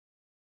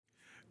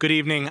Good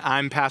evening,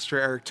 I'm Pastor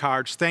Eric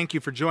Targe. Thank you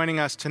for joining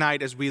us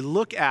tonight as we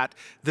look at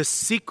the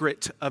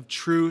secret of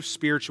true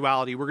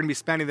spirituality. We're going to be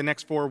spending the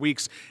next 4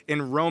 weeks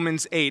in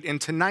Romans 8. In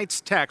tonight's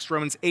text,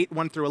 Romans 8,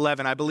 1 through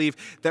 11, I believe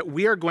that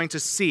we are going to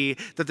see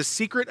that the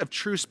secret of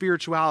true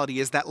spirituality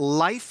is that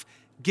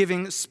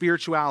life-giving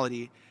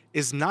spirituality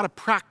is not a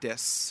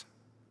practice,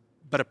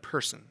 but a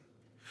person.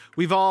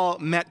 We've all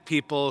met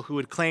people who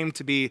would claim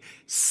to be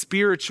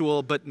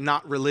spiritual but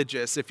not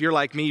religious. If you're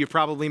like me, you've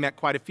probably met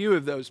quite a few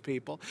of those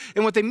people.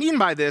 And what they mean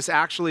by this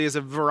actually is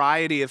a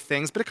variety of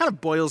things, but it kind of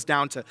boils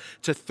down to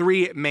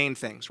three main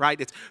things,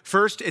 right?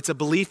 First, it's a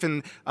belief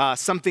in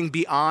something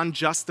beyond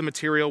just the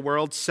material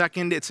world.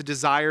 Second, it's a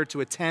desire to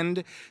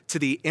attend to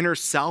the inner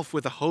self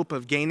with a hope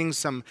of gaining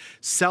some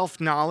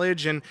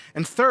self-knowledge. And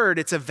third,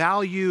 it's a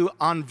value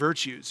on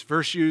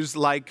virtues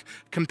like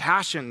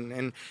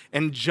compassion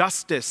and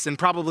justice, and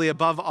probably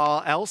above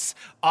all else,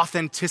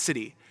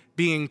 authenticity,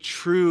 being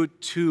true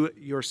to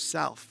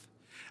yourself.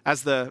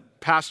 As the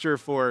pastor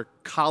for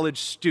college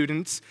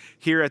students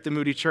here at the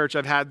Moody Church,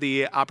 I've had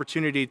the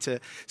opportunity to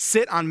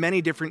sit on many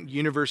different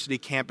university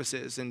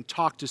campuses and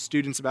talk to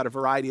students about a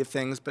variety of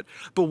things. But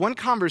one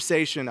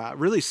conversation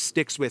really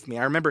sticks with me.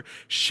 I remember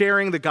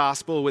sharing the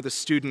gospel with a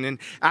student, and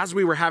as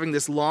we were having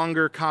this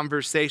longer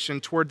conversation,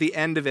 toward the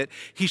end of it,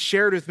 he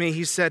shared with me,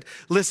 he said,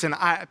 listen,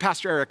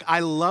 Pastor Eric, I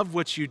love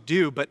what you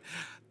do, but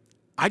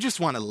I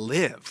just want to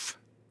live.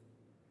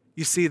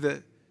 You see,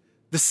 the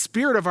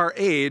spirit of our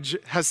age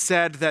has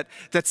said that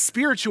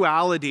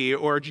spirituality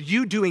or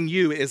you doing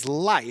you is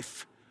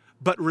life,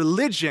 but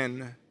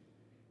religion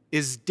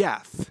is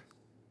death.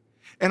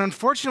 And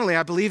unfortunately,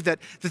 I believe that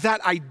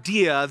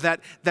idea,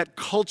 that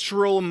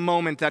cultural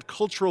moment, that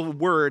cultural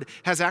word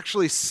has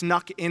actually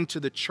snuck into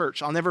the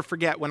church. I'll never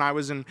forget when I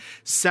was in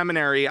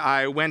seminary,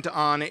 I went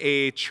on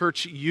a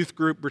church youth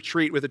group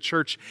retreat with a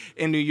church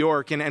in New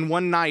York. And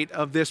one night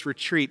of this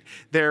retreat,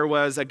 there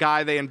was a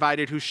guy they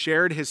invited who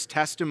shared his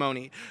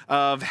testimony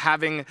of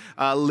having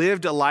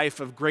lived a life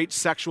of great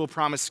sexual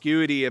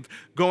promiscuity, of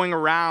going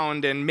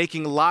around and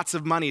making lots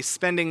of money,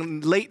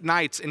 spending late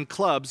nights in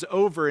clubs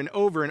over and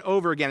over and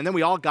over again. And then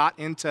we all got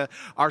into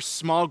our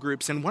small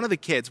groups, and one of the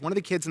kids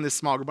in this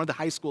small group, one of the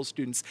high school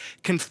students,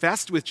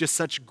 confessed with just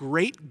such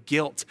great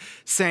guilt,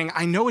 saying,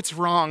 I know it's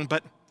wrong,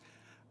 but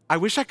I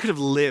wish I could have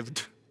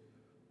lived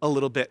a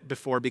little bit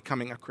before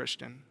becoming a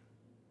Christian.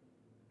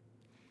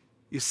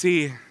 You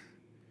see,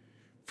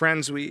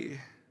 friends, we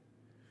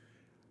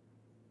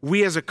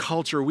as a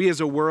culture, we as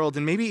a world,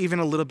 and maybe even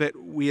a little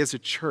bit we as a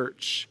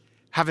church,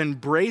 have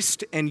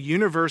embraced and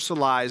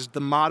universalized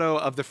the motto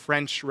of the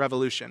French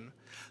Revolution: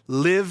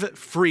 live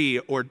free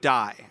or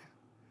die.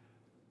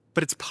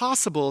 But it's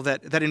possible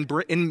that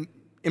in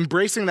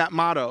embracing that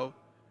motto,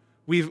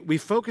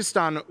 we've focused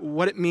on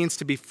what it means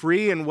to be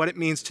free and what it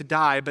means to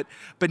die, but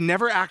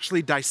never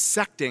actually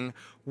dissecting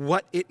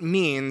what it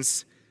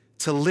means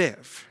to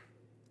live.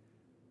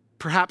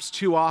 Perhaps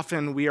too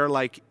often we are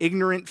like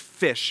ignorant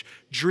fish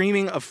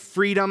dreaming of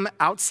freedom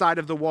outside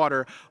of the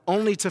water,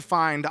 only to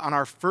find on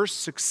our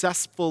first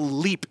successful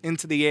leap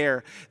into the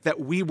air that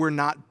we were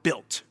not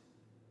built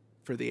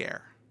for the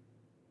air.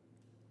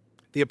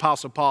 The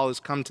Apostle Paul has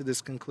come to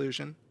this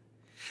conclusion,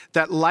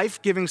 that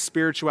life-giving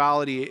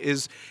spirituality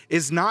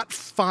is not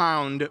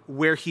found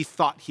where he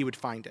thought he would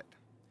find it.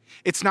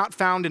 It's not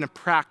found in a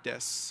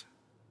practice,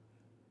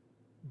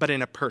 but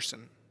in a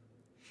person.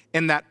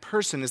 And that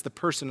person is the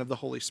person of the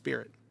Holy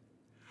Spirit.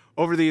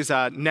 Over these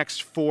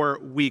next 4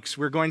 weeks,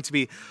 we're going to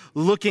be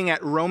looking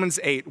at Romans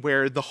 8,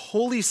 where the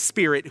Holy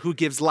Spirit who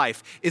gives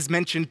life is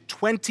mentioned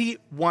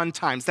 21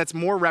 times. That's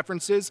more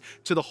references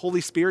to the Holy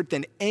Spirit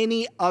than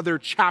any other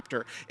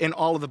chapter in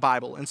all of the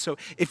Bible. And so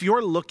if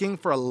you're looking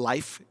for a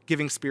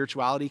life-giving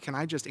spirituality, can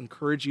I just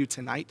encourage you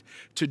tonight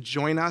to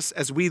join us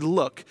as we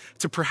look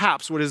to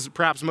what is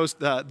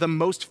the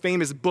most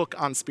famous book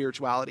on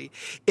spirituality,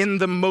 in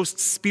the most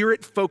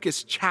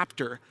spirit-focused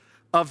chapter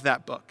of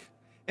that book.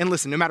 And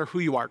listen, no matter who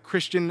you are,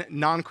 Christian,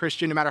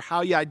 non-Christian, no matter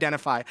how you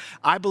identify,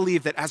 I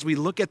believe that as we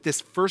look at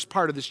this first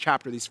part of this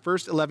chapter, these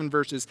first 11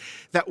 verses,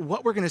 that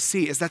what we're going to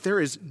see is that there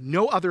is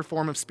no other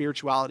form of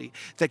spirituality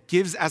that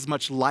gives as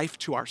much life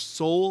to our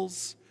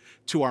souls,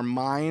 to our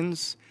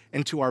minds,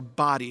 and to our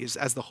bodies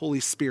as the Holy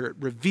Spirit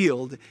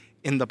revealed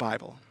in the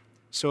Bible.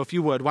 So if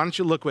you would, why don't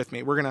you look with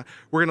me? We're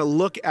going to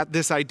look at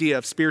this idea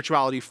of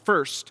spirituality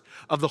first,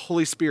 of the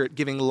Holy Spirit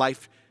giving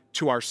life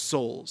to our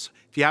souls.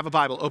 If you have a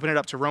Bible, open it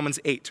up to Romans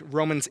 8.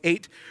 Romans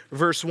 8,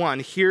 verse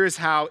 1. Here is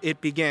how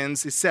it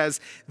begins. It says,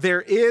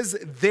 there is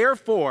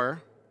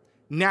therefore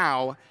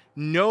now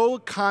no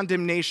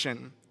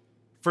condemnation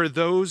for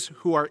those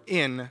who are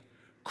in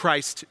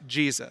Christ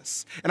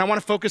Jesus. And I want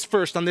to focus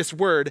first on this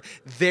word,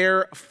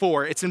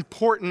 therefore. It's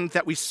important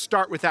that we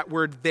start with that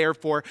word,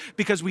 therefore,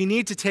 because we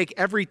need to take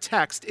every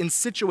text and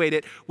situate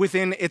it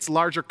within its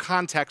larger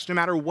context, no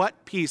matter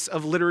what piece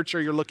of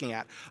literature you're looking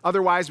at.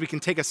 Otherwise, we can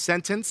take a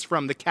sentence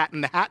from The Cat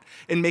in the Hat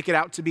and make it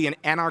out to be an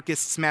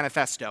anarchist's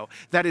manifesto.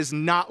 That is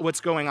not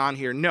what's going on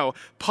here. No,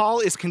 Paul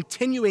is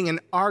continuing an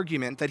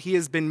argument that he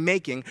has been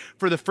making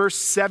for the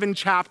first 7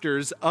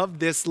 chapters of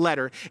this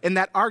letter, and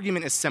that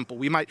argument is simple.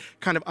 We might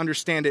kind of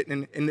understand it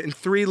in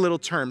 3 little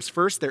terms.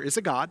 First, there is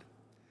a God.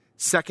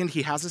 Second,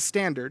 he has a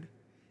standard.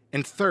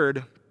 And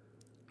third,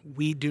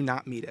 we do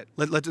not meet it.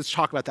 Let's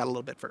talk about that a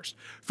little bit first.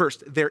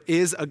 First, there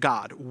is a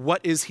God.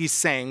 What is he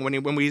saying when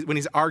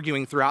he's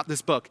arguing throughout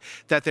this book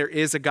that there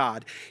is a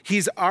God?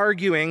 He's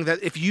arguing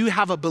that if you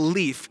have a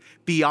belief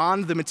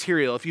beyond the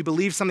material, if you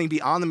believe something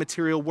beyond the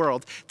material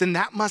world, then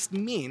that must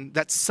mean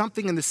that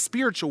something in the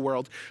spiritual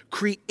world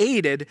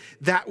created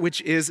that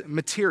which is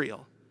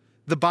material.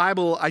 The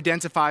Bible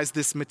identifies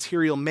this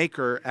material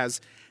maker as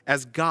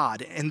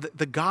God, and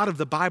the God of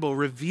the Bible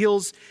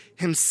reveals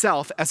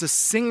himself as a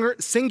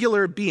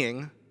singular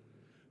being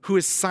who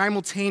is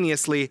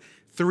simultaneously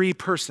 3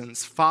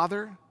 persons,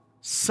 Father,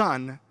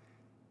 Son,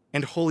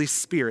 and Holy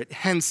Spirit.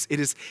 Hence, it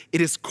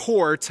is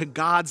core to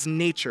God's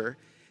nature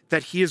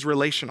that he is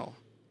relational,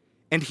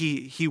 and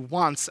he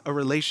wants a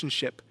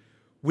relationship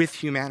with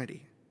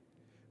humanity.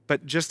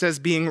 But just as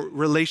being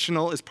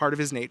relational is part of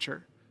his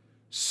nature,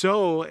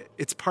 so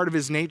it's part of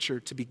his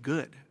nature to be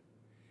good.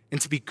 And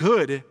to be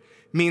good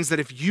means that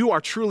if you are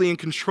truly in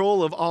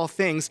control of all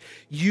things,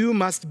 you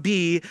must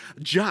be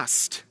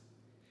just.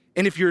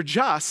 And if you're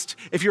just,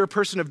 if you're a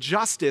person of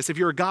justice, if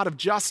you're a God of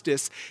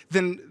justice,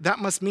 then that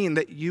must mean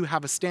that you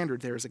have a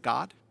standard. There is a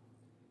God.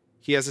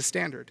 He has a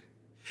standard.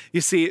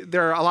 You see,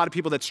 there are a lot of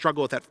people that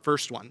struggle with that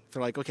first one.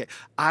 They're like, okay,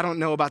 I don't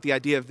know about the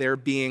idea of there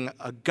being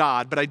a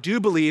God, but I do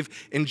believe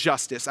in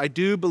justice. I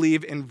do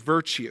believe in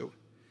virtue.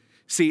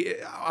 See,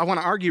 I want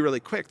to argue really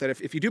quick that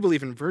if you do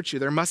believe in virtue,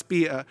 there must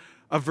be a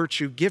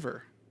virtue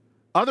giver.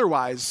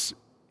 Otherwise,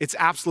 it's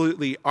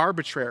absolutely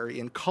arbitrary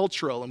and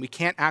cultural, and we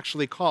can't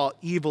actually call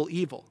evil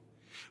evil.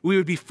 We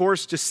would be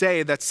forced to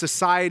say that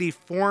society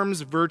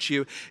forms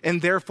virtue,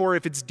 and therefore,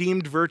 if it's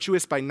deemed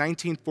virtuous by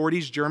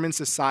 1940s German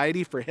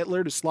society for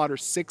Hitler to slaughter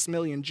 6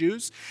 million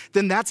Jews,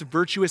 then that's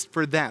virtuous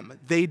for them.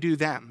 They do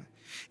them.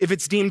 If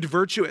it's deemed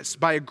virtuous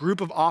by a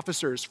group of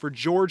officers for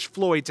George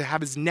Floyd to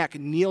have his neck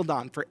kneeled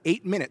on for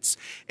 8 minutes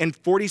and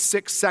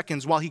 46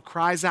 seconds while he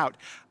cries out,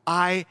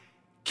 "I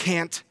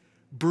can't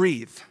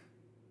breathe,"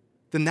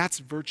 then that's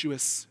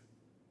virtuous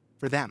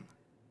for them.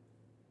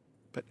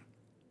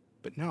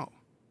 But no.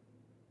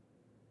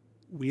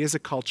 We as a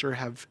culture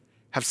have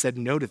said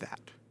no to that.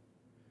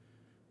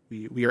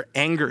 We are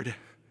angered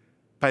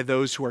by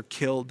those who are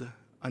killed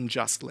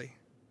unjustly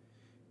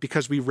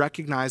because we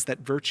recognize that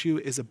virtue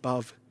is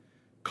above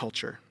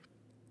culture.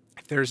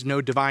 If there is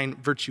no divine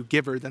virtue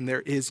giver, then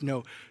there is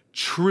no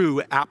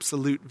true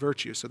absolute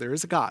virtue. So there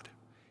is a God.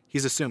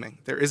 He's assuming.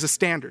 There is a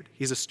standard.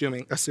 He's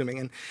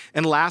assuming.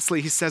 And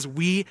lastly, he says,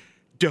 we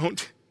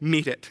don't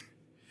meet it.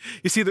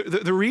 You see,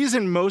 the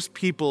reason most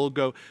people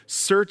go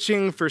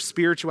searching for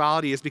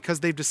spirituality is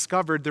because they've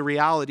discovered the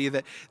reality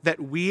that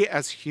we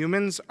as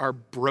humans are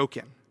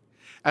broken.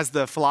 As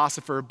the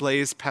philosopher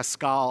Blaise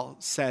Pascal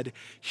said,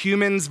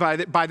 humans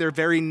by their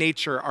very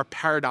nature are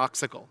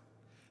paradoxical.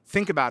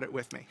 Think about it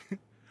with me.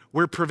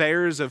 We're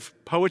purveyors of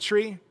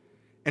poetry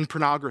and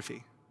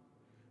pornography.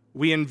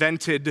 We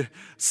invented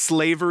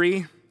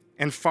slavery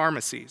and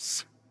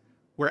pharmacies.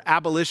 We're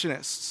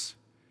abolitionists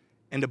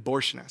and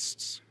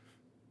abortionists.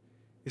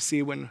 You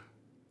see, when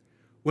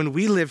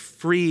we live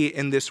free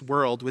in this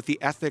world with the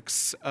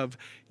ethics of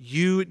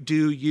you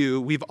do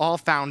you, we've all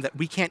found that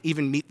we can't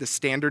even meet the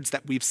standards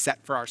that we've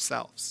set for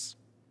ourselves.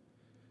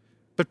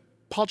 But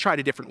Paul tried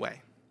a different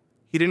way.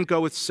 He didn't go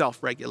with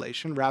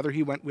self-regulation. Rather,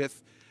 he went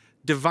with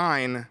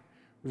divine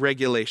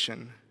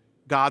regulation,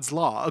 God's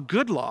law, a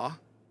good law,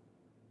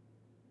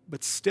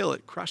 but still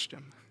it crushed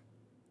him.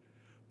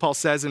 Paul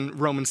says in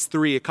Romans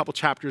 3, a couple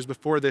chapters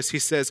before this, he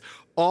says,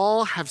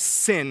 all have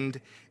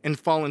sinned and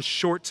fallen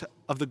short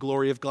of the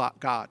glory of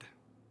God.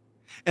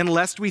 And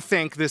lest we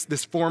think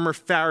this former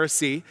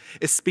Pharisee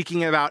is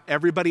speaking about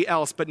everybody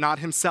else but not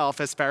himself,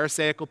 as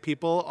Pharisaical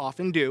people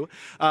often do,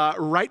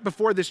 right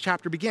before this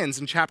chapter begins,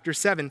 in chapter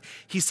 7,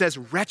 he says,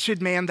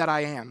 "Wretched man that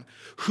I am,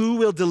 who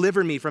will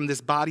deliver me from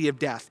this body of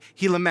death?"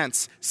 He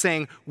laments,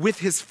 saying, with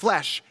his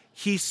flesh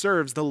he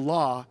serves the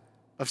law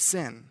of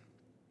sin.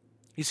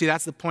 You see,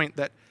 that's the point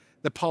that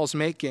Paul's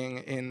making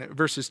in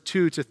verses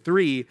 2 to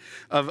 3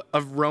 of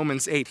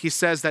Romans 8. He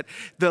says that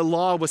the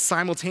law was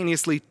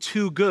simultaneously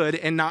too good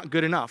and not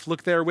good enough.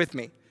 Look there with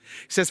me.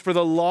 He says, for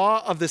the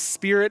law of the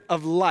Spirit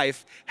of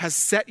life has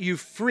set you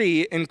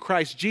free in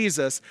Christ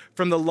Jesus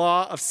from the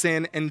law of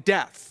sin and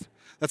death.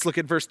 Let's look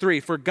at verse 3.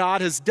 For God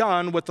has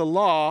done what the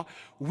law,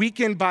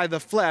 weakened by the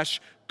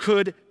flesh,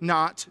 could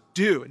not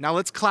do. Now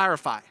let's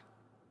clarify.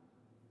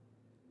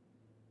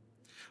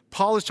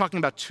 Paul is talking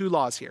about 2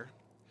 laws here.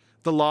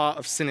 The law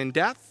of sin and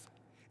death,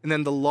 and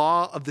then the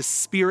law of the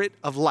Spirit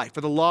of life,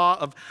 or the law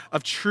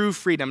of true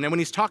freedom. Now, when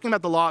he's talking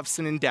about the law of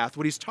sin and death,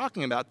 what he's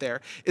talking about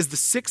there is the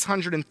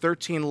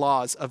 613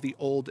 laws of the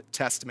Old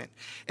Testament.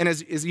 And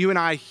as you and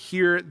I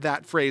hear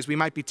that phrase, we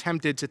might be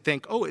tempted to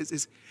think, oh,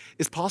 is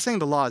Paul saying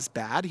the law is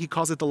bad? He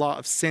calls it the law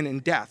of sin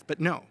and death, but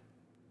no.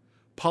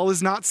 Paul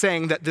is not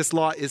saying that this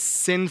law is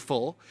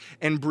sinful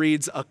and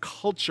breeds a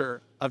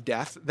culture of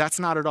death. That's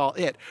not at all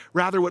it.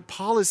 Rather, what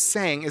Paul is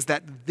saying is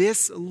that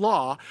this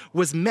law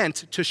was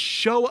meant to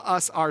show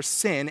us our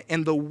sin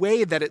and the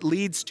way that it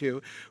leads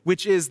to,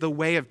 which is the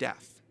way of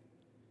death.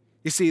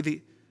 You see,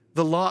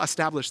 the law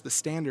established the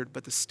standard,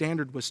 but the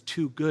standard was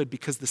too good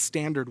because the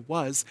standard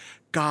was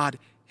God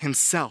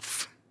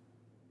himself.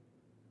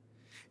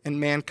 And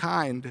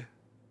mankind,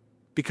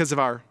 because of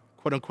our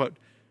quote-unquote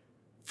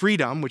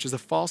freedom, which is a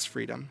false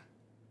freedom,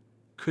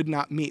 could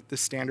not meet the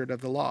standard of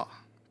the law.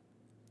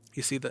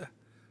 You see, the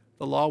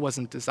law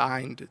wasn't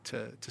designed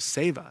to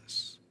save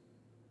us.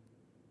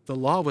 The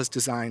law was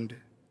designed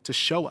to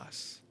show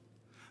us.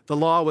 The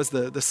law was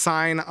the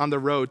sign on the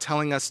road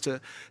telling us to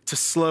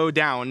slow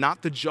down,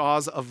 not the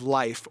jaws of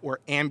life or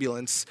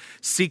ambulance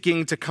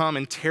seeking to come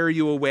and tear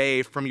you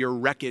away from your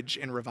wreckage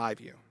and revive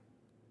you.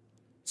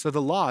 So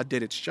the law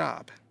did its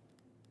job.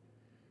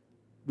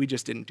 We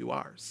just didn't do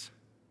ours.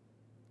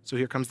 So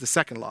here comes the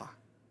second law,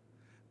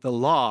 the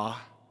law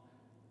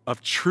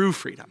of true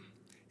freedom.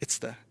 It's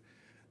the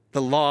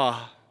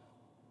law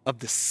of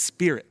the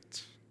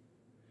Spirit.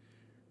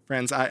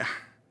 Friends, I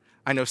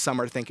know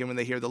some are thinking when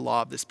they hear the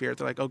law of the Spirit,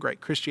 they're like, oh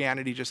great,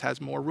 Christianity just has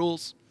more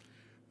rules,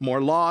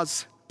 more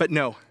laws. But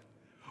no,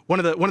 one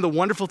of the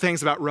wonderful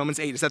things about Romans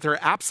 8 is that there are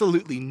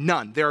absolutely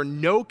none. There are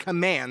no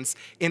commands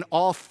in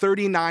all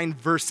 39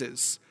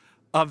 verses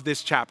of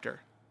this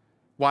chapter.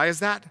 Why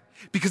is that?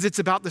 Because it's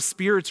about the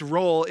Spirit's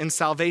role in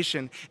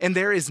salvation, and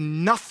there is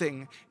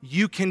nothing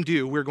you can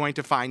do, we're going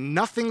to find,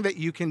 nothing that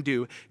you can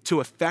do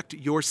to affect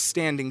your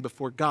standing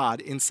before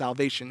God in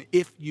salvation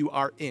if you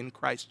are in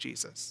Christ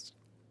Jesus.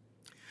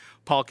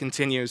 Paul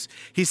continues,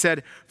 he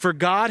said, "For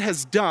God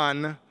has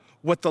done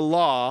what the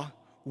law,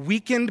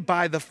 weakened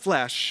by the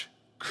flesh,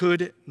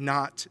 could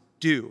not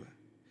do,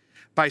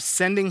 by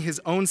sending his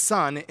own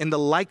Son in the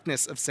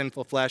likeness of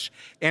sinful flesh,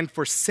 and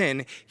for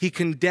sin, he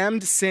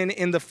condemned sin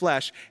in the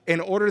flesh in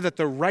order that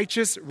the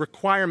righteous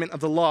requirement of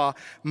the law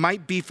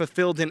might be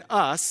fulfilled in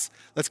us,"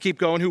 let's keep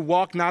going, "who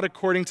walk not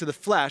according to the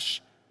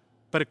flesh,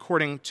 but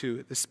according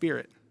to the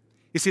Spirit."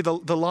 You see, the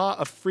law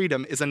of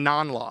freedom is a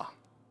non-law.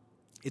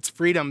 It's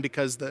freedom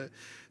because the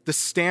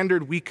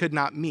standard we could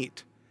not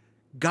meet,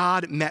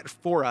 God met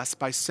for us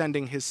by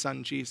sending his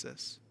Son,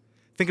 Jesus.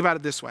 Think about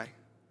it this way.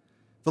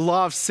 The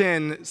law of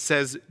sin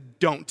says,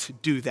 don't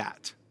do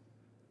that.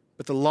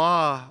 But the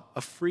law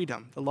of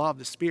freedom, the law of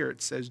the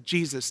Spirit, says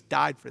Jesus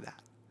died for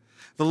that.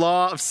 The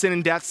law of sin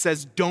and death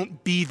says,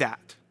 don't be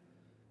that.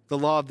 The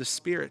law of the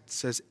Spirit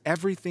says,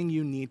 everything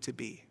you need to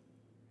be,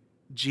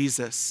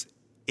 Jesus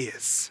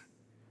is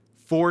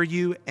for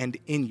you and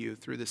in you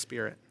through the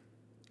Spirit.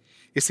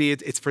 You see,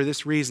 it's for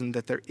this reason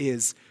that there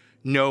is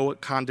no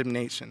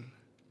condemnation.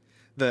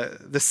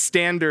 The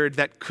standard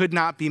that could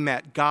not be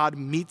met, God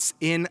meets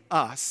in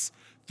us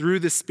through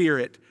the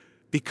Spirit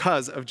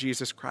because of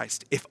Jesus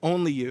Christ. If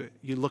only you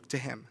look to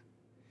him.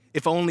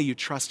 If only you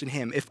trust in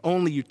him. If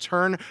only you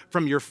turn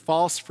from your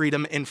false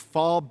freedom and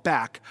fall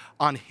back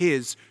on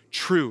his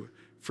true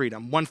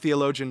freedom. One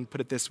theologian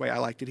put it this way, I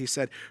liked it. He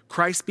said,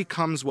 Christ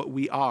becomes what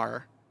we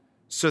are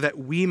so that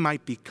we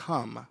might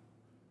become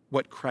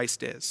what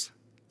Christ is.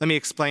 Let me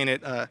explain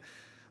it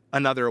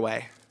another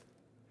way.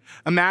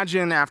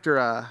 Imagine after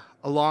a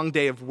long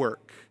day of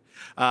work,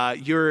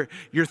 you're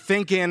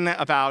thinking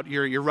about,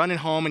 you're running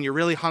home and you're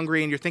really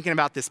hungry and you're thinking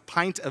about this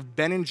pint of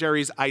Ben &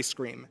 Jerry's ice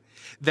cream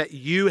that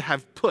you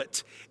have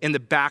put in the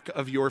back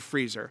of your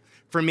freezer.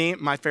 For me,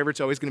 my favorite's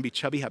always going to be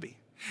Chubby Hubby.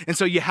 And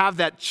so you have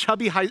that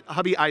Chubby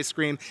Hubby ice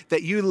cream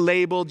that you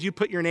labeled, you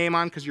put your name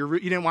on because you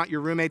didn't want your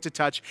roommate to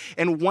touch.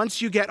 And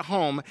once you get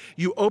home,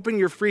 you open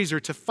your freezer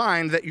to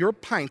find that your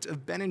pint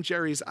of Ben &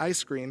 Jerry's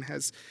ice cream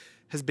has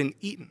been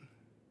eaten.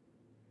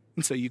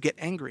 And so you get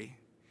angry.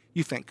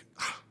 You think,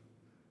 oh,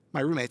 my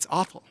roommate's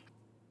awful.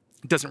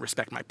 He doesn't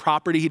respect my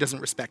property. He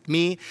doesn't respect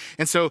me.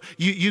 And so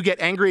you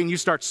get angry and you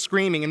start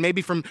screaming. And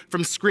maybe from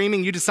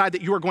screaming, you decide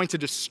that you are going to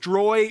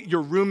destroy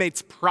your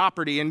roommate's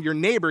property. And your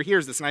neighbor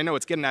hears this, and I know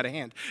it's getting out of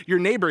hand. Your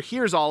neighbor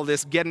hears all of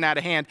this getting out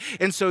of hand.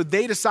 And so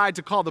they decide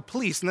to call the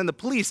police. And then the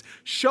police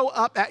show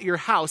up at your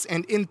house.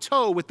 And in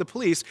tow with the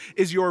police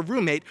is your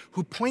roommate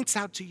who points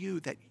out to you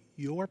that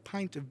your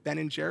pint of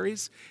Ben &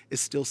 Jerry's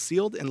is still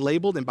sealed and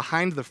labeled and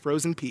behind the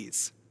frozen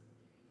peas.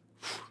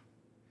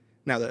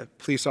 Now the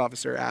police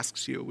officer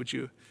asks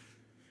you,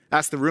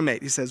 ask the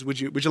roommate, he says, would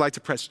you like to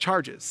press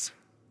charges?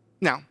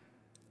 Now,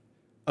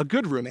 a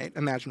good roommate,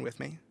 imagine with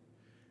me,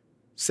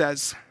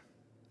 says,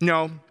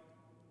 no,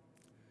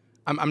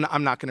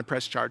 I'm not going to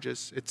press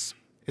charges.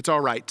 It's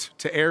all right.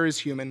 To err is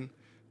human,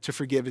 to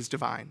forgive is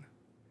divine.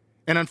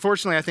 And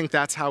unfortunately, I think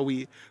that's how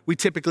we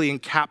typically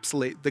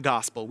encapsulate the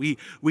gospel.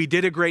 We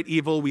did a great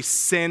evil, we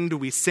sinned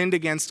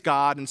against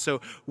God, and so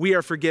we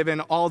are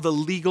forgiven. All the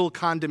legal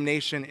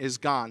condemnation is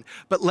gone.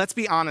 But let's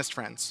be honest,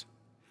 friends.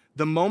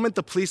 The moment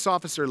the police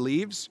officer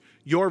leaves,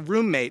 your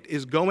roommate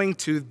is going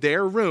to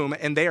their room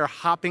and they are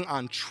hopping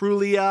on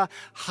Trulia,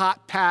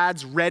 Hot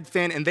Pads,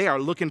 Redfin, and they are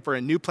looking for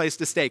a new place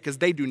to stay because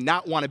they do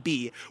not want to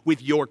be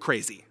with your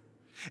crazy.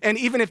 And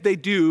even if they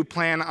do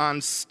plan on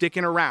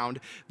sticking around,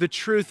 the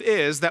truth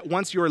is that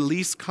once your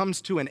lease comes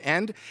to an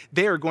end,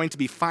 they are going to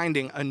be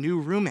finding a new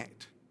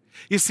roommate.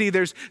 You see,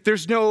 there's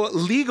no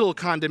legal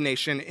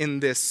condemnation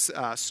in this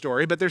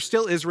story, but there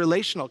still is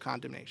relational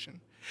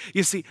condemnation.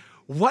 You see,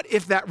 what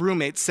if that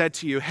roommate said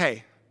to you,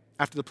 hey,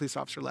 after the police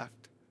officer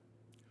left,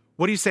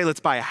 what do you say let's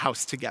buy a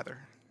house together?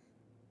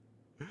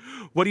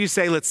 What do you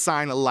say let's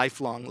sign a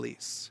lifelong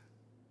lease?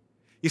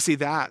 You see,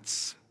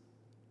 that's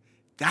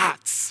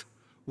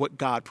what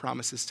God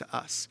promises to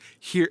us.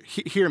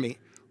 Hear me.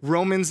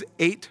 Romans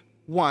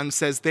 8:1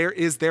 says, there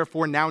is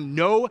therefore now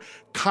no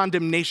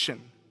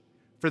condemnation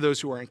for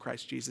those who are in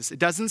Christ Jesus. It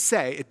does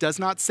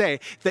not say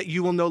that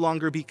you will no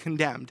longer be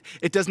condemned.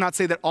 It does not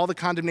say that all the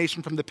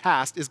condemnation from the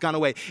past is gone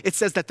away. It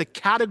says that the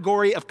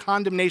category of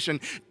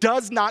condemnation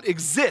does not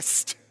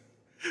exist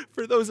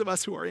for those of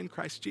us who are in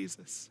Christ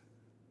Jesus.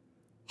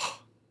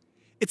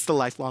 It's the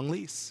lifelong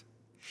lease.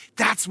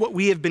 That's what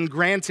we have been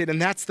granted,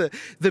 and that's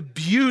the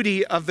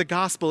beauty of the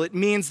gospel. It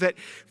means that,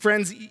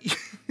 friends,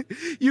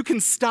 you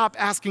can stop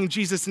asking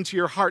Jesus into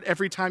your heart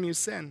every time you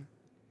sin.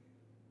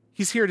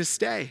 He's here to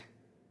stay.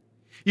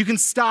 You can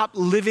stop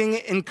living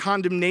in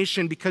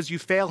condemnation because you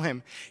fail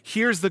him.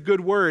 Here's the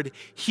good word.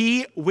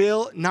 He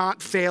will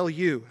not fail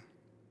you.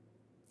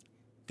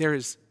 There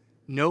is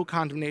no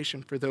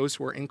condemnation for those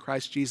who are in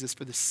Christ Jesus,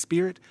 for the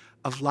Spirit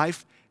of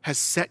life has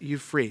set you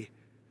free.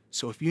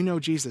 So if you know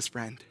Jesus,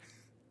 friend,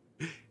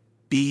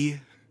 be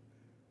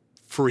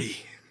free.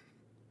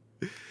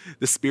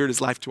 The Spirit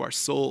is life to our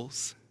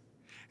souls.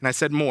 And I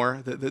said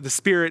more, the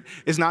Spirit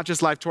is not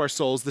just life to our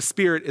souls, the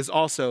Spirit is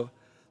also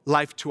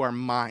life to our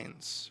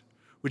minds.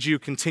 Would you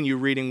continue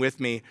reading with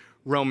me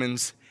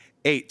Romans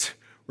 8?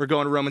 We're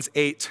going to Romans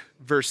 8,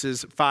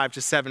 verses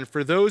 5-7.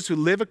 For those who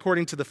live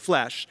according to the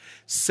flesh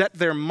set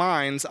their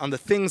minds on the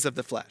things of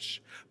the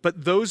flesh,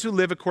 but those who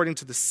live according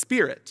to the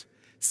Spirit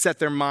set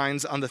their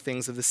minds on the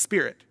things of the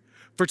Spirit.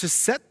 For to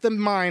set the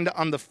mind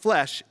on the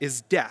flesh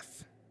is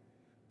death,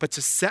 but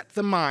to set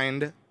the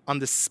mind on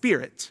the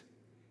Spirit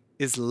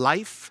is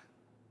life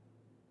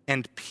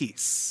and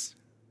peace.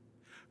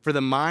 For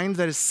the mind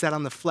that is set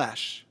on the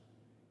flesh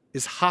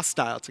is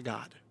hostile to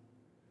God,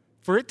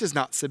 for it does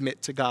not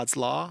submit to God's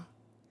law.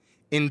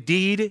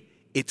 Indeed,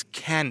 it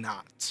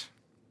cannot.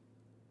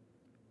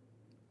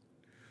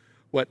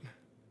 What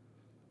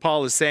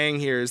Paul is saying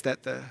here is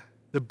that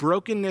the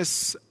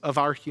brokenness of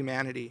our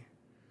humanity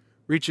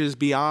reaches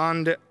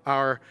beyond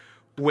our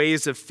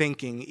ways of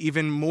thinking,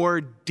 even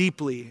more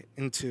deeply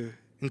into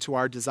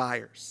our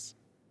desires.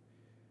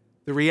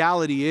 The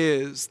reality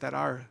is that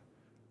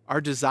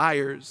our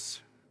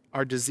desires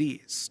are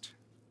diseased.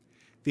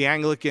 The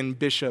Anglican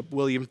bishop,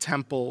 William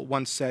Temple,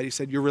 once said, he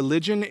said, your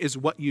religion is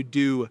what you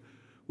do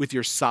with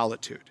your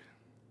solitude.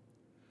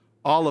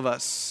 All of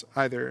us,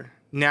 either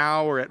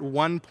now or at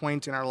one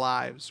point in our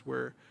lives,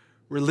 were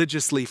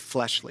religiously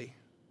fleshly.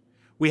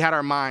 We had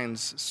our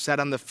minds set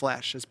on the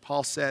flesh, as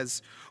Paul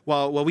says,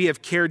 while we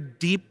have cared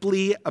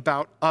deeply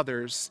about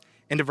others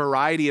and a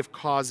variety of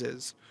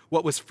causes,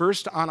 what was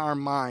first on our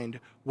mind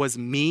was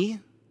me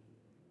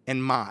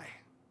and my.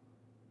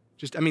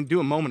 Do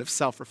a moment of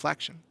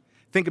self-reflection.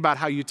 Think about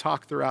how you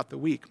talk throughout the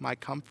week. My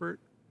comfort,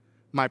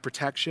 my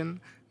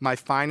protection, my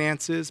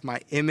finances, my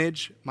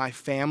image, my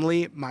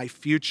family, my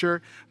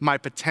future, my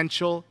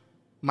potential,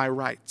 my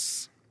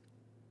rights.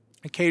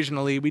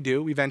 Occasionally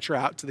we venture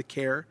out to the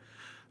care,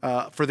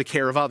 for the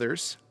care of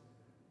others.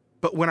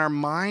 But when our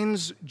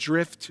minds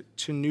drift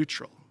to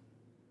neutral,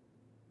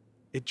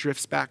 it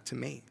drifts back to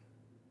me.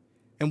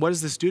 And what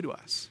does this do to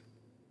us?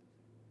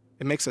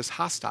 It makes us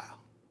hostile.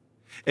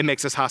 It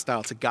makes us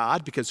hostile to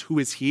God, because who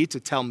is he to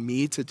tell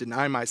me to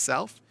deny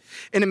myself?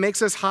 And it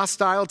makes us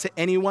hostile to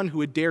anyone who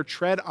would dare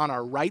tread on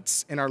our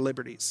rights and our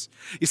liberties.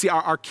 You see,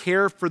 our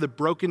care for the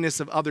brokenness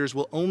of others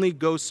will only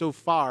go so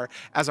far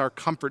as our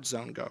comfort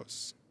zone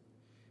goes.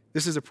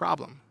 This is a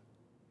problem.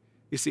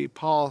 You see,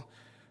 Paul's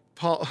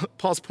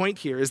point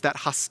here is that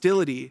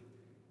hostility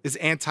is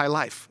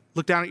anti-life.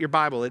 Look down at your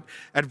Bible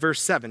at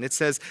verse 7. It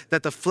says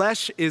that the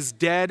flesh is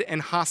dead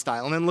and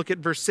hostile. And then look at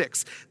verse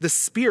 6. The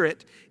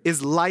Spirit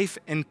is life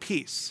and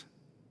peace.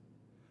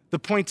 The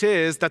point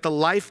is that the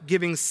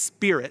life-giving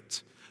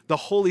Spirit, the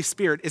Holy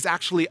Spirit, is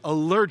actually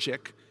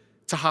allergic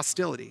to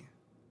hostility.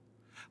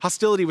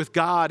 Hostility with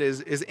God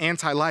is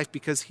anti-life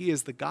because he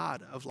is the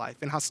God of life.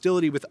 And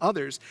hostility with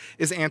others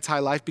is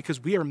anti-life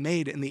because we are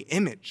made in the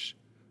image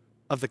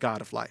of the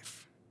God of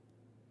life.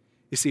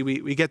 You see,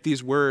 we get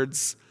these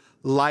words,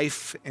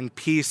 life and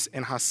peace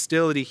and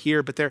hostility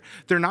here, but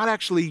they're not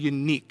actually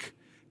unique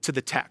to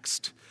the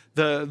text.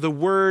 The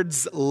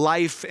words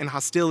life and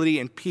hostility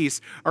and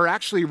peace are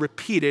actually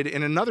repeated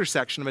in another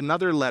section of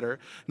another letter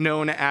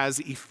known as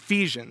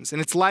Ephesians.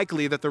 And it's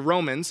likely that the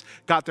Romans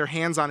got their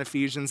hands on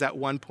Ephesians at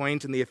one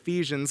point, and the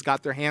Ephesians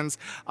got their hands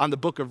on the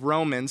book of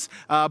Romans.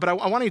 But I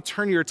want to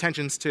turn your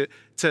attentions to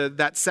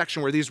that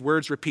section where these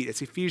words repeat.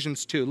 It's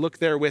Ephesians 2. Look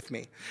there with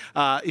me.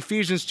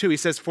 Ephesians 2, he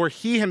says, "For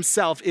he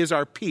himself is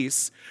our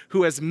peace,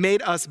 who has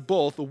made us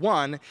both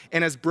one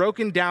and has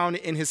broken down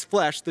in his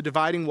flesh the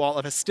dividing wall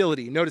of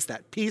hostility." Notice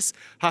that. Peace,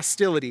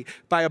 hostility,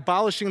 by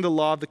abolishing the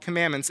law of the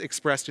commandments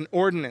expressed in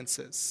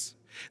ordinances,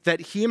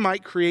 that he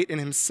might create in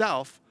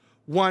himself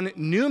one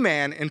new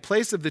man in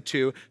place of the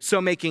two,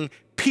 so making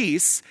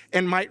peace,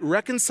 and might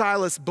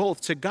reconcile us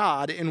both to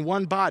God in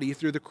one body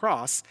through the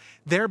cross,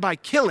 thereby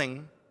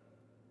killing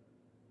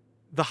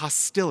the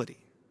hostility.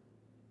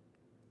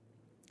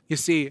 You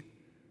see,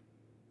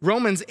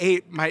 Romans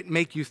 8 might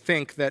make you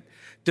think that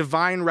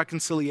divine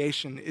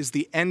reconciliation is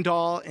the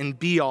end-all and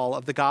be-all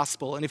of the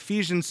gospel, and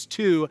Ephesians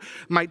 2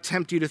 might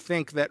tempt you to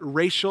think that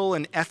racial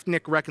and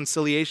ethnic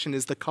reconciliation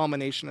is the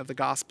culmination of the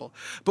gospel.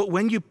 But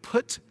when you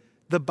put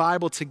the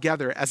Bible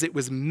together as it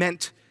was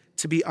meant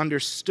to be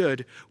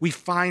understood, we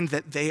find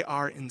that they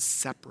are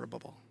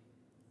inseparable.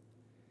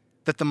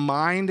 That the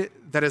mind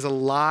that is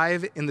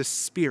alive in the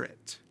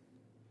Spirit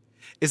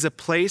is a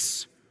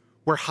place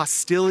where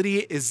hostility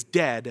is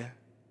dead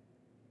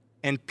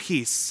and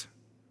peace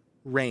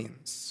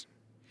reigns.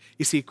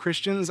 You see,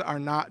 Christians are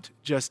not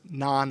just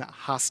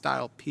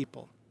non-hostile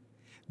people.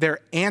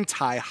 They're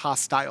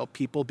anti-hostile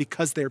people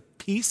because they're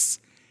peace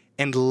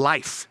and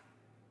life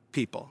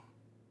people.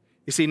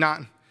 You see,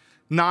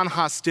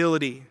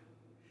 non-hostility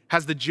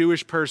has the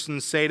Jewish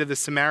person say to the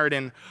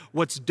Samaritan,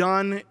 "What's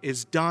done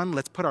is done.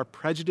 Let's put our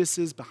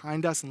prejudices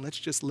behind us and let's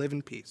just live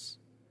in peace."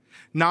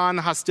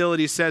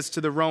 Non-hostility says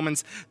to the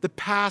Romans, "The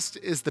past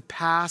is the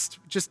past.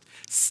 Just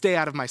stay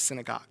out of my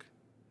synagogue."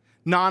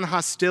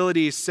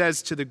 Non-hostility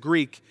says to the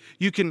Greek,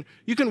 you can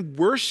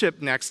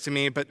worship next to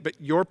me, but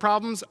your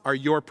problems are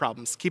your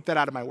problems. Keep that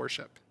out of my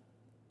worship.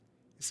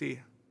 You see,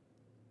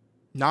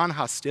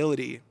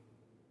 non-hostility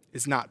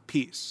is not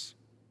peace.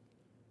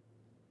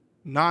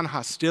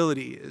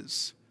 Non-hostility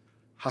is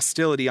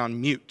hostility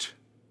on mute.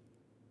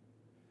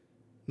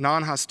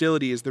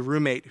 Non-hostility is the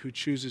roommate who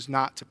chooses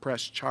not to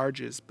press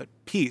charges, but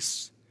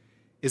peace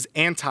is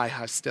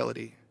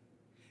anti-hostility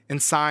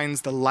and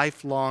signs the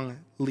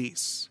lifelong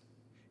lease.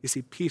 You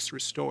see, peace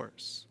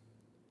restores.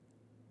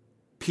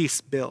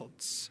 Peace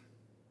builds.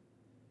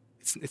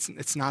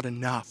 It's not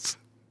enough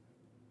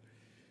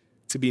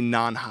to be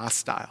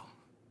non-hostile.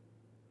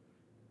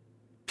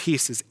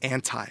 Peace is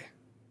anti-hostile.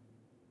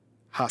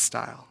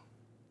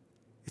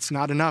 It's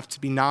not enough to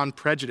be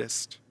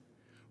non-prejudiced.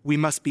 We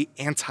must be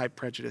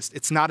anti-prejudiced.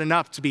 It's not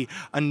enough to be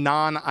a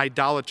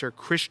non-idolater.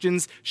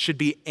 Christians should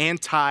be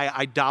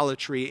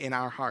anti-idolatry in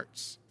our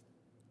hearts.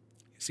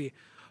 You see,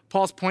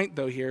 Paul's point,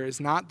 though, here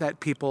is not that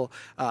people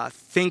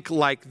think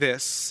like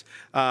this.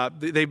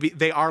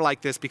 They are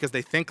like this because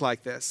they think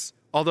like this,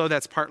 although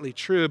that's partly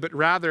true, but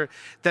rather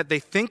that they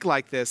think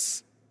like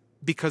this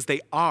because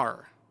they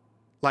are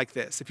like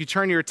this. If you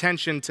turn your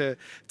attention to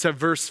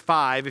verse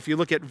 5, if you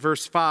look at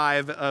verse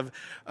 5 of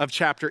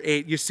chapter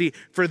 8, you see,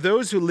 "For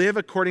those who live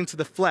according to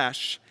the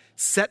flesh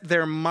set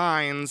their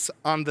minds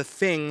on the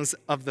things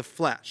of the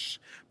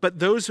flesh. But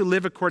those who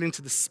live according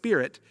to the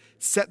Spirit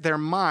set their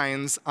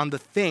minds on the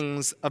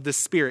things of the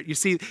Spirit." You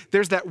see,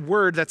 there's that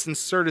word that's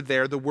inserted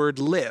there, the word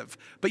live.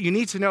 But you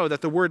need to know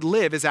that the word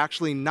live is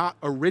actually not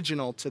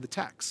original to the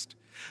text.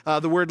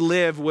 The word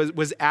live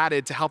was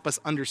added to help us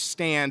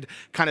understand,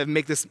 kind of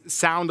make this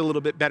sound a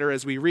little bit better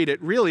as we read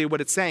it. Really, what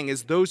it's saying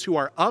is those who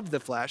are of the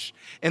flesh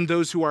and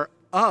those who are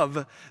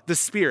of the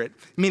Spirit,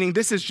 meaning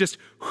this is just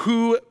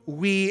who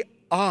we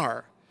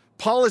are.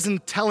 Paul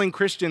isn't telling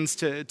Christians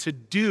to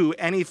do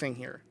anything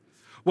here.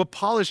 What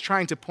Paul is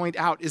trying to point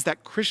out is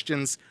that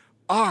Christians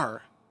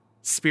are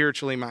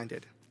spiritually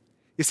minded.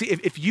 You see,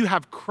 if you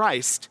have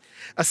Christ,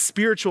 a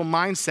spiritual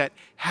mindset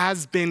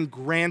has been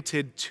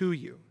granted to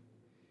you.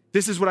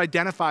 This is what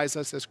identifies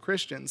us as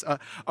Christians,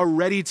 a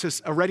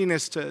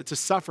readiness to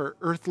suffer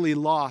earthly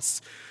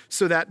loss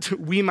so that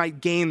we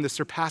might gain the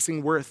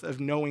surpassing worth of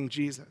knowing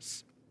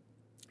Jesus.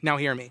 Now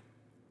hear me.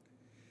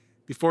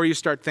 Before you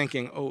start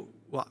thinking, "Oh,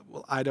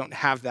 well, I don't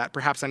have that.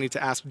 Perhaps I need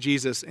to ask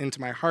Jesus into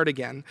my heart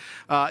again."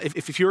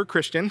 If you're a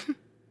Christian,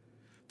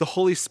 the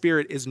Holy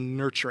Spirit is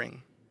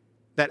nurturing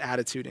that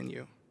attitude in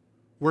you,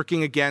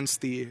 working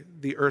against the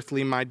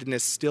earthly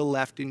mindedness still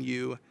left in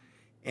you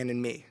and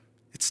in me.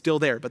 It's still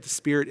there, but the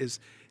Spirit is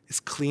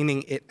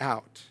cleaning it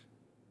out.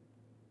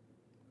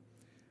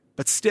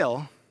 But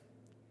still,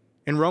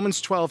 in Romans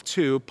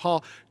 12:2,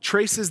 Paul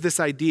traces this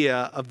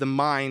idea of the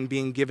mind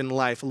being given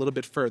life a little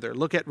bit further.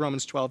 Look at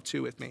Romans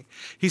 12:2 with me.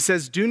 He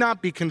says, "Do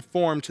not be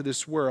conformed to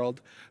this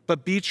world,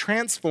 but be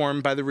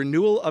transformed by the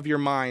renewal of your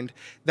mind,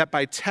 that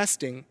by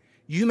testing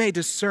you may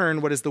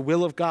discern what is the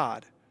will of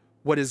God,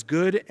 what is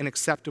good and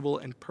acceptable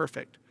and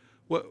perfect."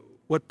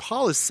 What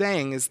Paul is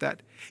saying is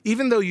that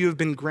even though you have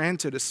been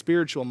granted a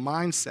spiritual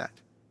mindset,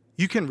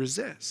 you can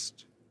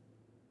resist.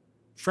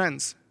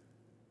 Friends,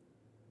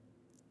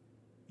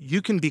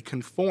 you can be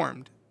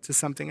conformed to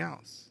something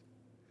else.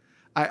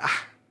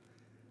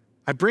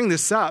 I bring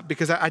this up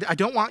because I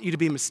don't want you to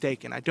be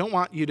mistaken. I don't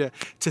want you to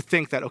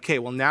think that, okay,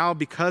 well now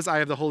because I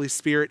have the Holy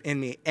Spirit in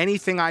me,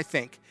 anything I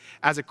think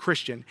as a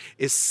Christian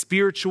is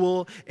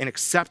spiritual and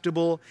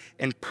acceptable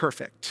and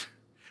perfect.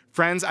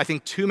 Friends, I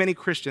think too many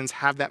Christians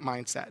have that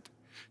mindset.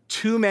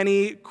 Too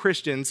many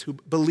Christians who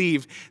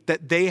believe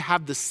that they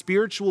have the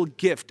spiritual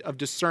gift of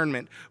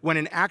discernment when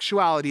in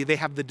actuality they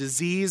have the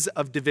disease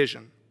of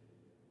division.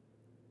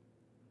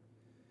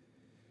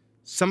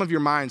 Some of your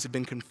minds have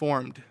been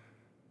conformed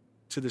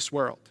to this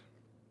world.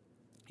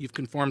 You've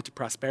conformed to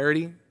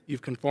prosperity.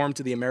 You've conformed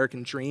to the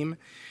American dream.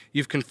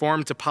 You've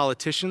conformed to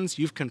politicians.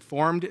 You've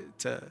conformed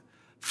to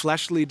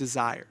fleshly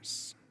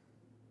desires.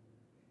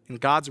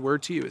 And God's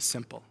word to you is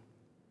simple.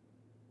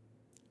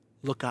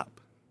 Look up.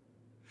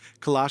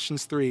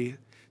 Colossians 3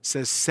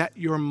 says, set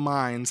your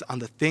minds on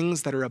the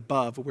things that are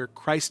above, where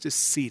Christ is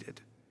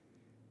seated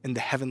in the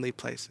heavenly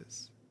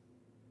places.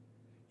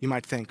 You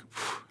might think,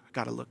 I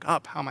got to look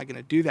up. How am I going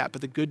to do that?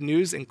 But the good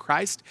news in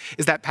Christ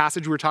is that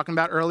passage we were talking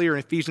about earlier in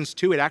Ephesians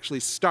 2. It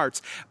actually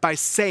starts by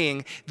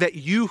saying that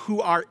you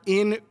who are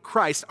in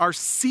Christ are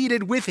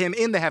seated with him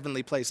in the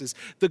heavenly places.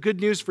 The good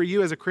news for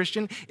you as a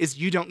Christian is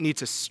you don't need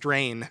to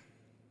strain.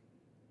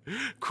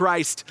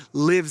 Christ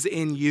lives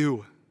in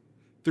you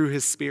through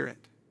his Spirit.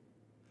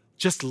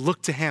 Just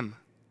look to him.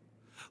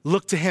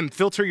 Look to him.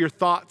 Filter your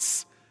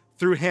thoughts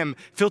through him.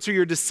 Filter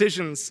your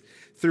decisions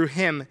through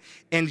him,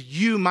 and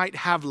you might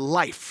have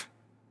life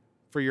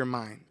for your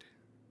mind.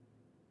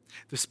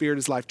 The Spirit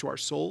is life to our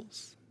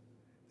souls.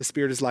 The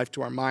Spirit is life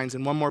to our minds.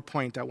 And one more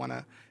point I want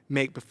to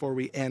make before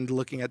we end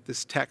looking at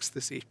this text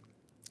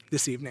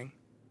this evening.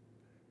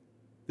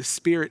 The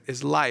Spirit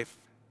is life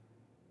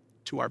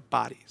to our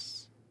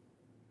bodies.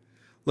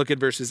 Look at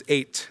verses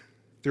 8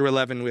 through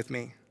 11 with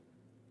me.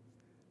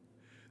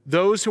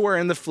 Those who are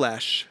in the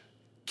flesh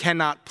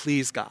cannot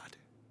please God.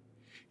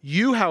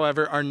 You,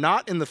 however, are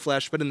not in the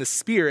flesh, but in the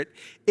Spirit,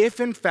 if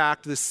in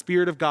fact the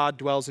Spirit of God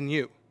dwells in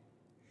you.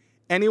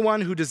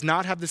 Anyone who does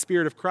not have the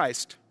Spirit of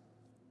Christ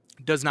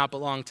does not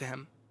belong to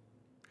him.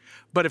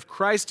 But if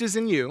Christ is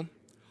in you,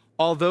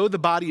 although the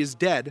body is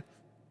dead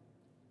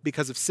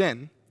because of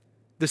sin,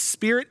 the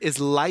Spirit is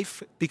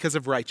life because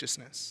of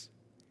righteousness.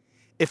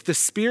 If the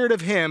Spirit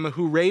of him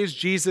who raised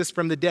Jesus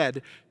from the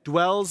dead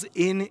dwells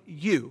in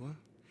you,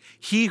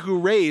 he who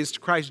raised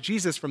Christ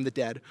Jesus from the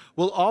dead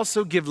will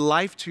also give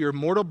life to your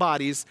mortal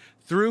bodies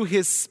through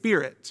his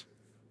Spirit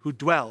who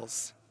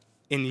dwells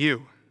in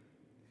you.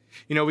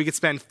 You know, we could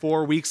spend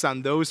 4 weeks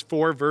on those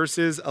 4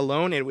 verses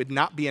alone, and it would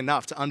not be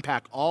enough to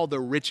unpack all the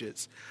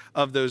riches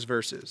of those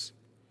verses.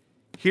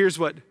 Here's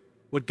what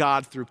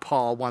God, through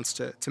Paul, wants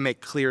to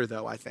make clear,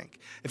 though, I think.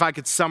 If I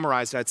could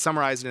summarize it, I'd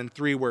summarize it in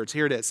 3 words.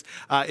 Here it is.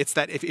 It's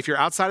that if you're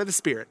outside of the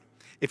Spirit,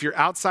 if you're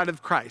outside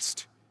of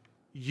Christ,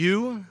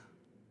 you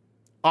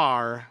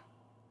are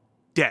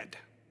dead.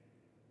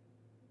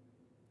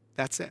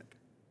 That's it.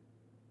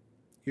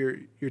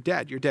 You're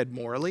dead. You're dead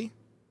morally,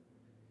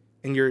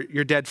 and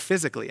you're dead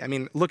physically. I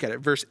mean, look at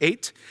it. Verse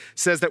 8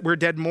 says that we're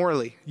dead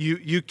morally.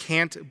 You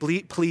can't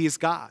please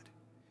God.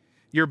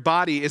 Your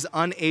body is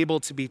unable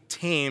to be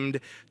tamed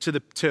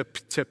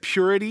to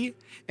purity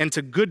and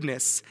to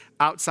goodness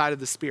outside of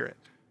the Spirit.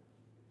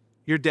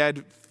 You're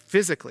dead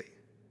physically.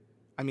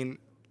 I mean,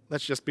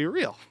 let's just be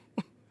real.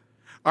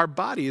 Our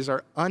bodies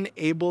are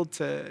unable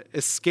to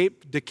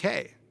escape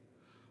decay.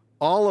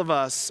 All of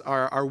us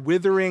are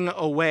withering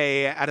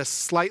away at a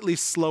slightly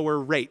slower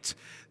rate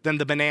than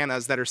the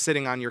bananas that are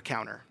sitting on your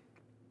counter.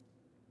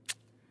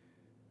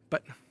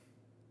 But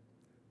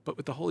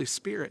with the Holy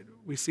Spirit,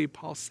 we see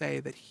Paul say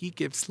that he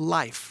gives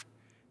life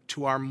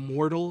to our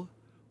mortal,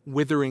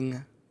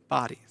 withering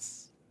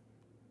bodies.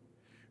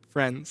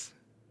 Friends,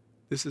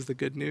 this is the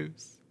good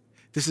news.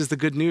 This is the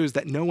good news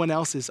that no one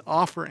else is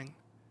offering.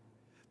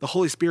 The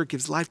Holy Spirit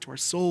gives life to our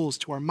souls,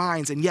 to our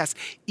minds, and yes,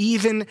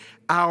 even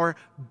our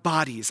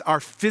bodies. Our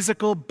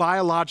physical,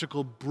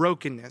 biological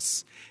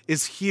brokenness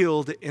is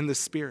healed in the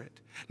Spirit.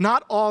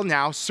 Not all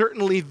now,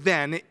 certainly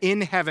then,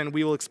 in heaven,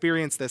 we will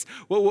experience this.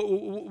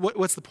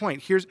 What's the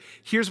point?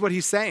 Here's what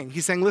he's saying.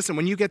 He's saying, listen,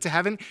 when you get to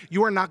heaven,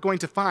 you are not going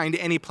to find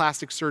any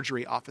plastic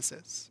surgery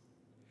offices.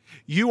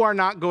 You are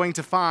not going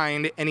to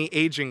find any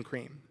aging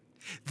cream.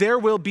 There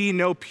will be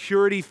no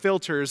purity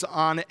filters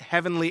on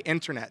heavenly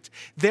internet.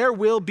 There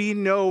will be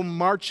no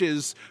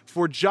marches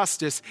for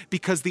justice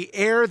because the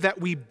air that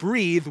we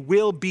breathe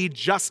will be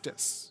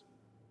justice.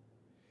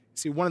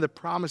 See, one of the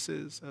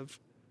promises of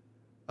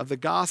the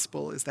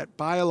gospel is that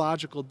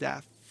biological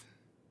death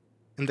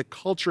and the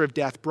culture of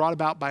death brought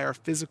about by our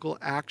physical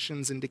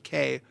actions and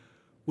decay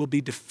will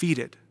be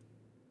defeated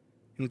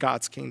in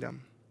God's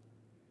kingdom.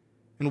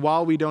 And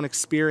while we don't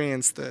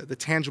experience the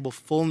tangible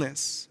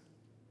fullness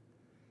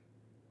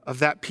of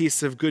that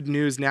piece of good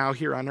news now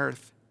here on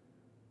earth,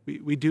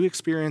 we do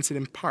experience it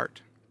in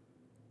part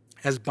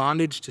as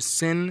bondage to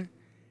sin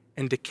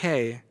and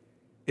decay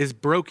is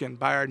broken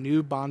by our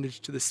new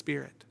bondage to the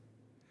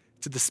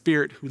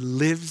Spirit who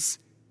lives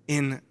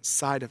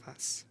inside of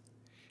us.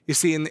 You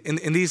see,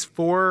 in these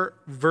 4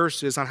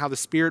 verses on how the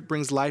Spirit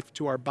brings life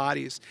to our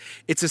bodies,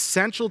 it's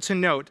essential to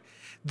note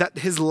that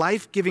his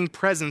life-giving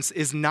presence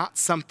is not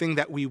something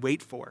that we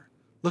wait for.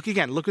 Look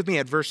again, look with me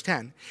at verse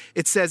 10.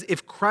 It says,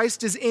 if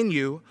Christ is in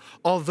you,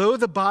 although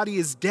the body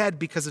is dead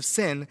because of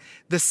sin,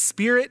 the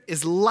Spirit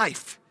is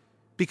life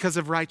because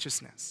of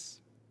righteousness.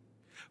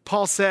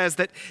 Paul says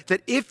that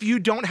if you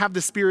don't have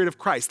the Spirit of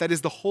Christ, that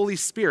is the Holy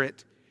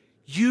Spirit,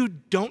 you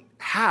don't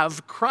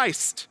have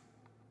Christ.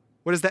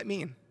 What does that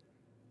mean?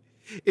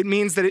 It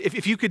means that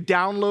if you could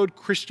download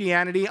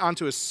Christianity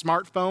onto a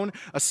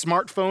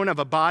smartphone of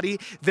a body,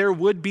 there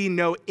would be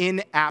no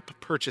in-app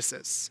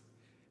purchases.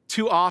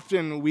 Too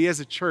often, we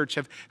as a church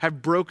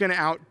have broken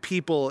out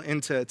people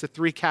into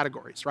 3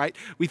 categories, right?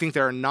 We think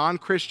there are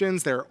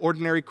non-Christians, there are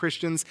ordinary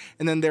Christians,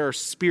 and then there are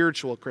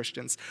spiritual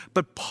Christians.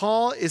 But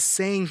Paul is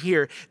saying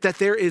here that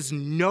there is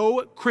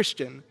no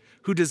Christian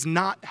who does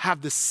not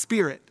have the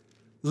Spirit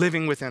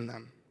living within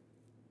them.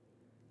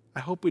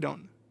 I hope we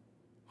don't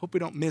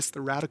miss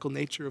the radical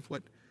nature of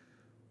what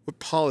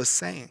Paul is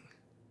saying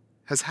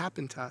has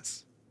happened to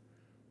us.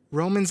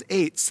 Romans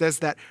 8 says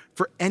that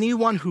for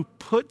anyone who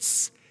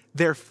puts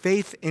their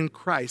faith in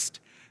Christ,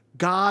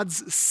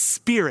 God's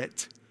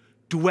Spirit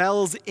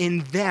dwells in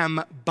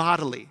them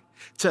bodily.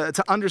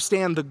 To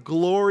understand the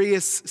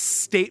glorious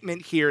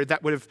statement here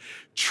that would have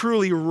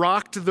truly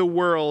rocked the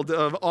world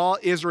of all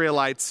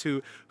Israelites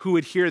who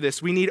would hear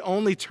this, we need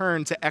only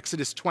turn to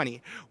Exodus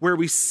 20, where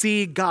we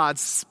see God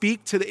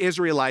speak to the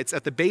Israelites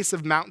at the base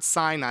of Mount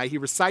Sinai. He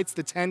recites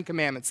the 10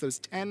 commandments, those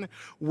 10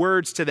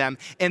 words to them,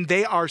 and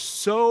they are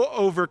so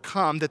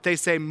overcome that they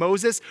say,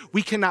 Moses,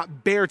 we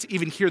cannot bear to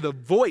even hear the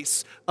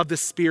voice of the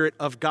Spirit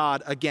of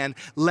God again,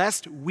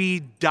 lest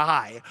we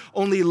die.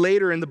 Only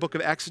later in the book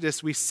of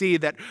Exodus, we see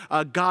that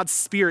God's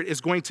Spirit is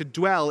going to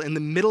dwell in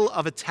the middle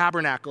of a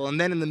tabernacle and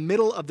then in the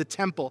middle of the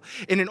temple.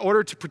 And in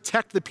order to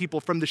protect the people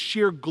from the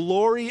sheer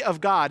glory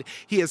of God,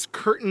 he has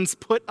curtains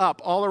put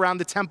up all around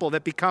the temple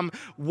that become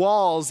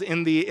walls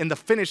in the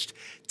finished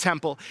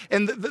temple.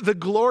 And the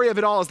glory of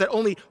it all is that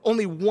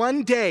only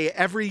one day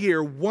every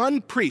year,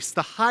 one priest,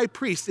 the high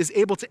priest, is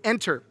able to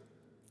enter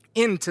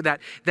into that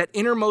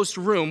innermost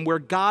room where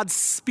God's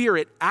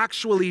Spirit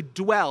actually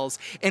dwells.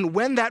 And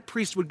when that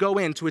priest would go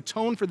in to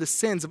atone for the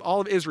sins of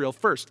all of Israel,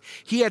 first,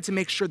 he had to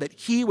make sure that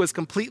he was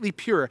completely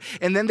pure.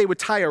 And then they would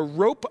tie a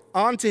rope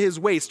onto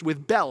his waist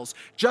with bells,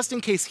 just in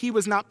case he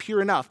was not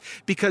pure enough.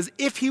 Because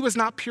if he was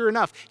not pure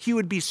enough, he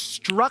would be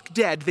struck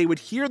dead. They would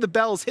hear the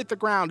bells hit the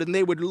ground and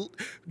they would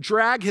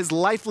drag his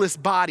lifeless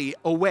body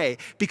away,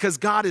 because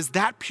God is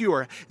that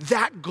pure,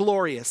 that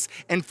glorious.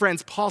 And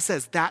friends, Paul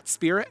says that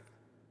Spirit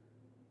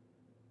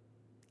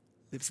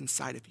lives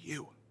inside of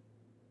you.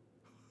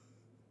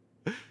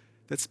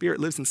 That Spirit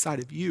lives inside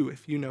of you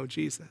if you know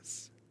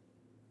Jesus.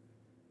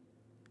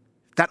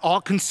 That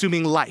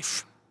all-consuming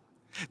life,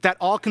 that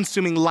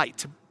all-consuming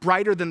light,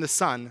 brighter than the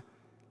sun,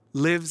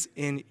 lives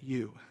in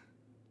you.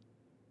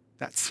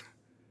 That's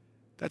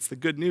the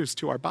good news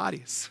to our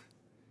bodies.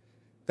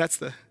 That's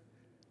the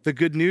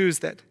good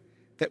news that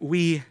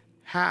we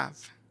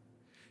have.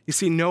 You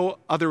see, no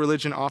other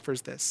religion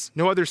offers this.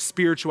 No other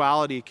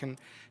spirituality can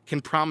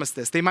promise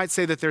this. They might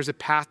say that there's a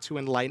path to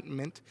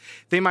enlightenment.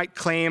 They might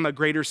claim a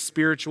greater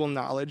spiritual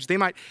knowledge. They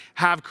might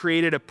have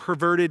created a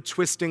perverted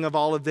twisting of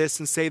all of this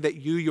and say that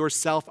you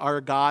yourself are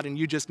a God and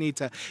you just need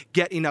to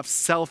get enough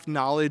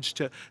self-knowledge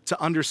to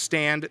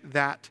understand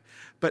that.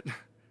 But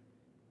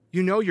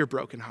you know your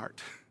broken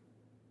heart.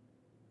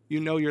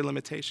 You know your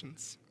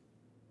limitations.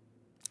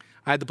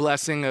 I had the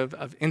blessing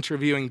of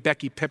interviewing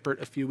Becky Pippert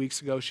a few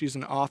weeks ago. She's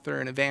an author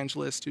and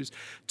evangelist who's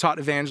taught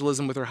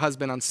evangelism with her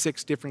husband on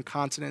 6 different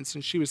continents.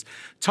 And she was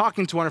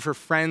talking to one of her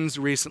friends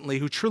recently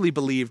who truly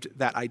believed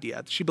that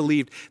idea. She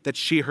believed that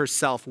she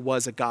herself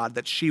was a God,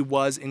 that she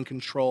was in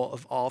control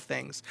of all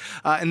things.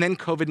 And then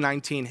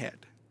COVID-19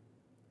 hit.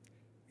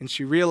 And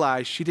she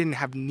realized she didn't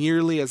have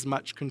nearly as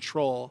much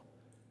control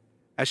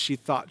as she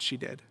thought she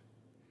did.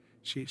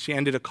 She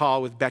ended a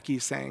call with Becky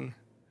saying,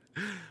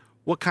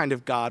 what kind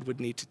of God would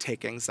need to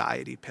take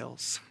anxiety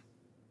pills?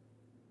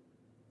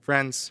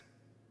 Friends,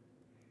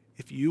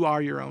 if you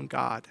are your own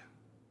God,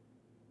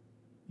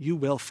 you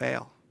will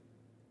fail.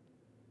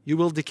 You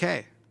will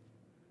decay.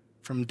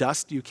 From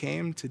dust you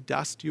came, to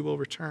dust you will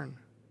return.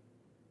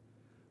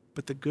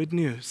 But the good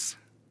news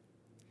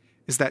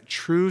is that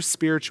true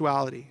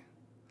spirituality,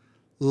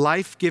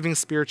 life-giving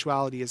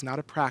spirituality, is not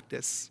a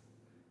practice,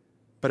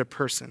 but a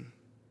person.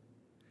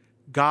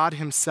 God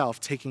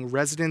himself taking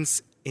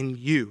residence in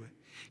you,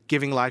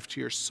 giving life to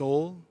your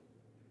soul,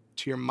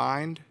 to your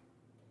mind,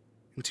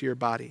 and to your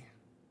body.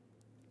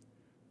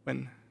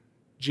 When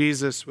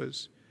Jesus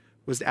was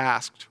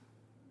asked,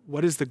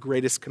 what is the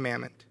greatest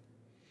commandment?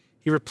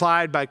 He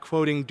replied by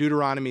quoting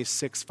Deuteronomy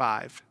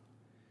 6:5,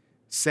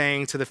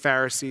 saying to the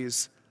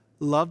Pharisees,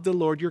 love the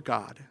Lord your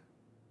God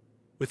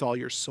with all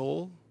your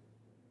soul,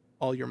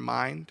 all your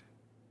mind,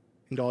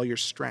 and all your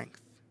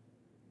strength.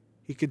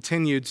 He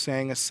continued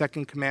saying, a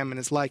second commandment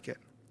is like it.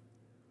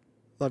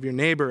 Love your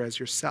neighbor as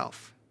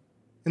yourself.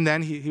 And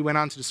then he went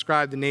on to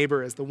describe the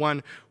neighbor as the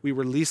one we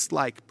were least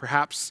like,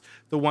 perhaps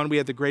the one we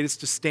had the greatest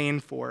disdain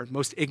for,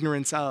 most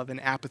ignorance of, and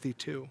apathy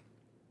to.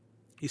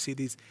 You see,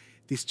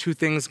 these two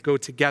things go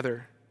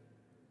together.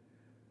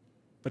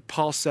 But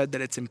Paul said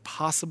that it's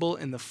impossible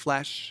in the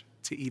flesh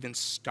to even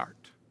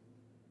start.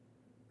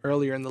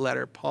 Earlier in the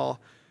letter, Paul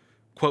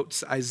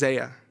quotes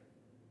Isaiah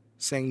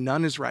saying,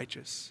 "None is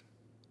righteous,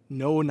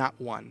 no, not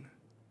one.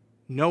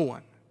 No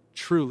one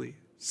truly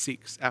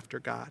seeks after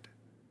God."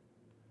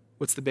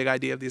 What's the big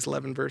idea of these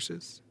 11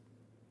 verses?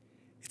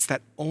 It's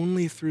that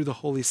only through the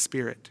Holy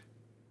Spirit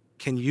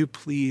can you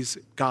please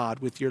God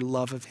with your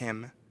love of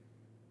him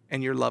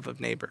and your love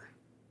of neighbor.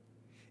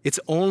 It's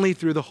only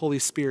through the Holy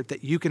Spirit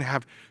that you can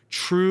have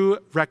true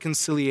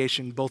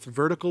reconciliation, both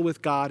vertical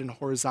with God and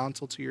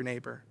horizontal to your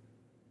neighbor.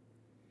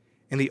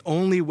 And the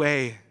only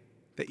way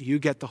that you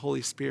get the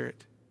Holy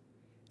Spirit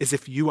is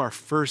if you are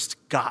first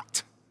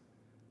got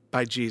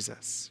by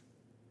Jesus,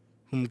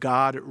 whom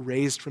God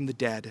raised from the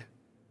dead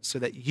so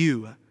that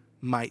you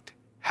might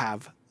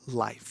have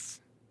life.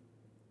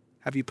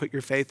 Have you put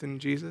your faith in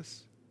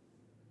Jesus,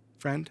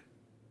 friend?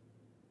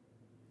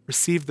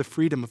 Receive the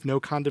freedom of no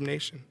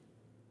condemnation.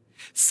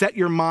 Set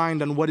your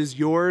mind on what is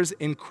yours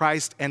in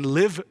Christ and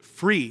live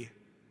free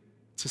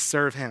to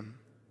serve him.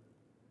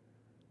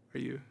 Are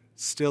you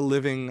still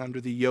living under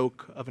the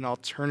yoke of an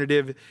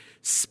alternative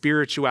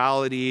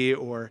spirituality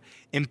or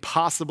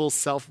impossible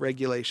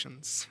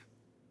self-regulations?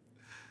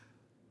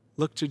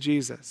 Look to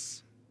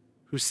Jesus,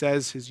 who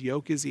says his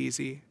yoke is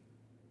easy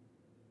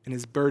and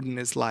his burden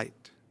is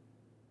light.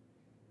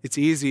 It's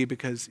easy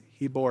because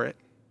he bore it.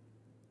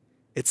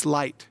 It's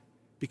light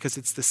because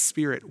it's the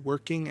Spirit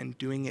working and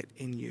doing it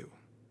in you.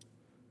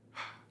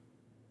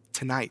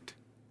 Tonight,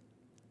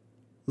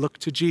 look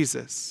to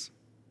Jesus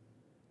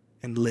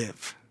and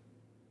live.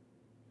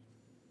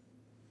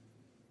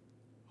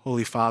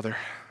 Holy Father,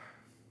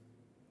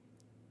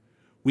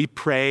 we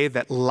pray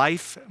that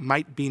life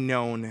might be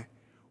known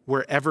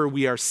wherever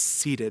we are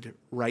seated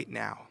right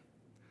now,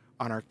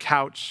 on our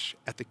couch,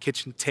 at the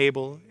kitchen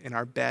table, in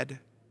our bed.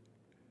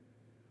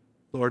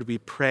 Lord, we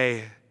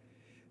pray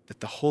that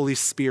the Holy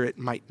Spirit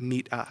might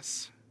meet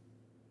us,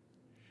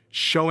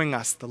 showing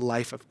us the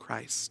life of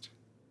Christ.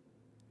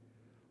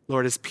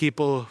 Lord, as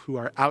people who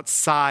are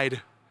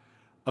outside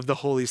of the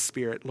Holy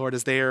Spirit, Lord,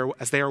 as they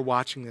are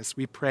watching this,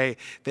 we pray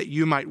that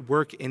you might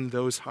work in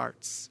those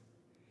hearts.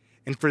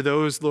 And for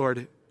those,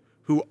 Lord,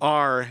 who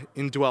are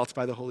indwelt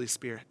by the Holy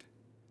Spirit,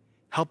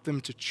 help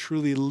them to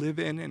truly live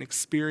in and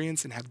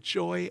experience and have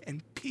joy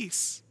and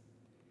peace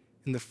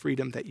in the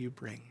freedom that you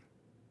bring.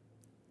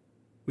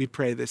 We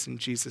pray this in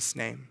Jesus'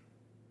 name.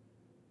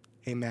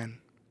 Amen.